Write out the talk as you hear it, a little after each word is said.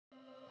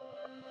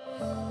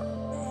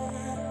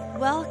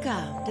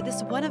Welcome to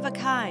this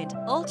one-of-a-kind,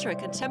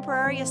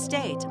 ultra-contemporary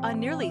estate on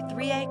nearly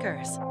 3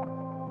 acres.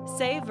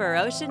 Savor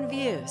ocean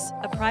views,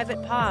 a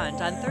private pond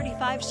on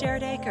 35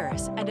 shared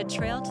acres, and a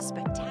trail to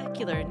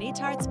spectacular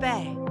Netarts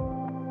Bay.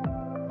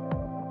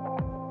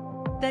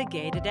 The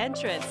gated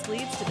entrance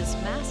leads to this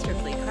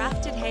masterfully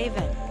crafted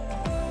haven.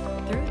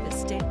 Through the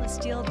stainless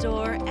steel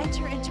door,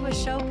 enter into a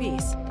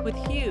showpiece with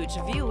huge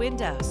view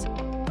windows,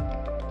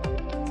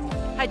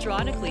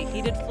 hydronically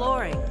heated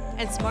flooring,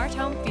 and smart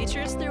home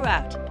features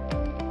throughout.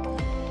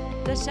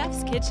 The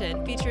chef's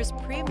kitchen features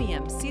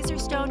premium Caesar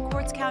stone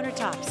quartz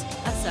countertops,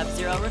 a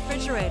sub-zero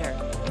refrigerator,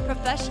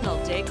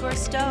 professional decor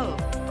stove,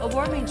 a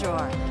warming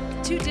drawer,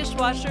 2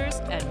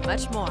 dishwashers, and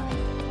much more.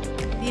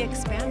 The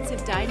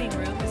expansive dining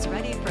room is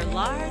ready for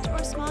large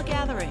or small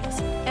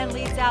gatherings and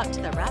leads out to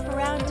the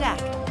wraparound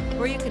deck,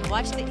 where you can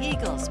watch the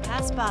eagles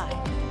pass by.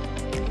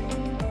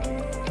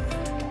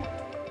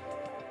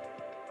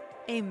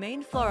 A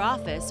main floor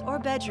office or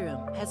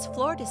bedroom has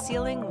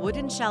floor-to-ceiling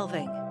wooden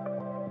shelving.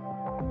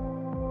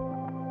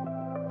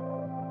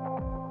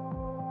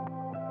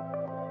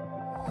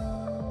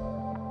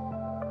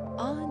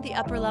 On the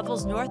upper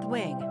level's north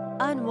wing,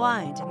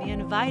 unwind in the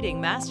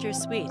inviting master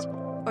suite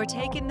or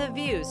take in the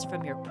views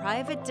from your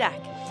private deck.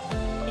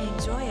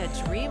 Enjoy a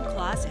dream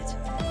closet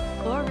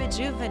or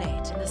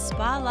rejuvenate in the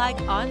spa-like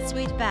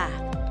ensuite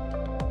bath.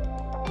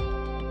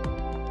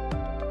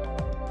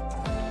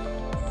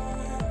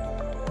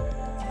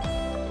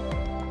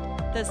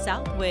 The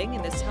south wing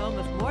in this home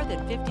of more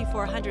than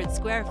 5,400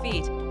 square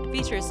feet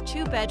features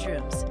 2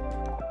 bedrooms,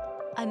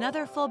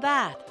 another full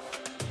bath,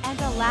 and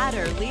a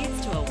ladder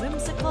leads to a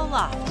whimsical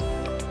loft.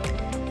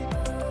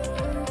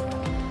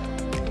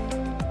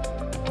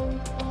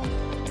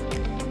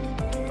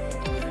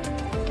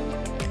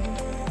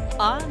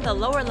 On the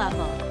lower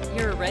level,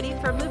 you're ready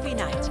for movie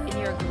night in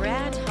your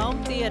grand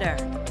home theater.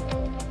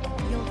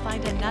 You'll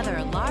find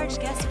another large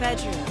guest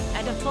bedroom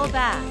and a full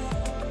bath.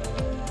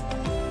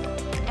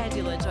 And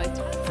you'll enjoy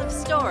tons of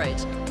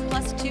storage,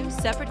 plus 2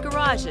 separate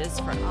garages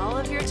for all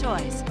of your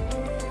toys.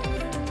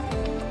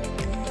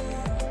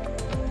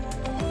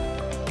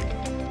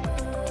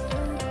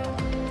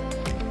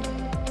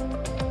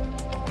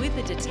 With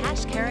the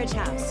detached carriage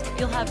house,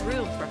 you'll have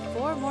room for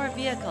 4 more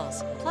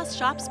vehicles, plus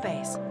shop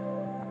space.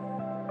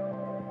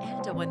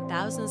 And a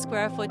 1,000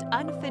 square foot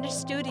unfinished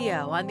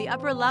studio on the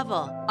upper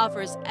level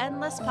offers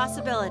endless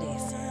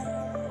possibilities.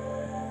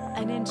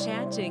 An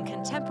enchanting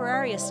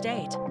contemporary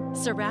estate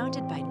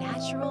surrounded by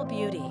natural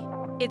beauty.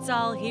 It's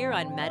all here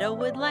on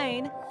Meadowood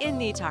Lane in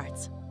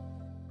Netarts.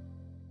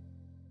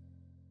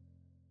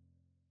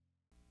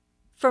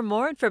 For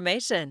more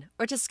information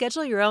or to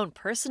schedule your own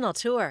personal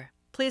tour,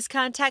 please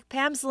contact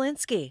Pam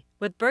Zielinski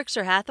with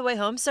Berkshire Hathaway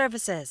Home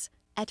Services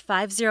at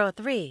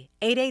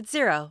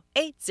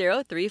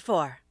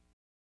 503-880-8034.